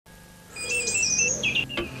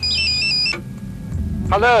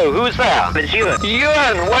Hello, who's there? It's Ewan.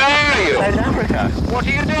 Ewan, where are you? South Africa. What are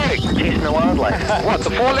you doing? Chasing the wildlife. What, the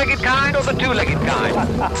four-legged kind or the two-legged kind?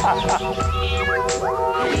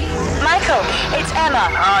 Michael, it's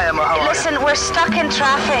Emma. Hi, Emma. How are Listen, we're stuck in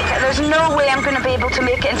traffic. There's no way I'm going to be able to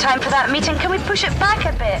make it in time for that meeting. Can we push it back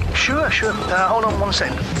a bit? you? Sure. Hold on 1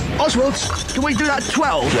 second. Oswald, can we do that at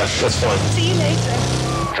 12? Yes, that's fine. See you later.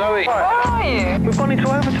 Zoe, Where are you? we've gone into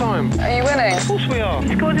overtime. Are you winning? Of course we are.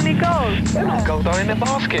 You scored any goals? Goals are in their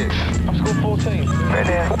baskets. I've scored 14.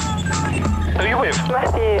 Brilliant. Who are you with?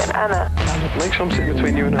 Matthew and Anna. Make sure I'm sitting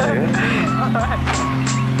between you and her,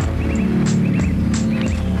 yeah?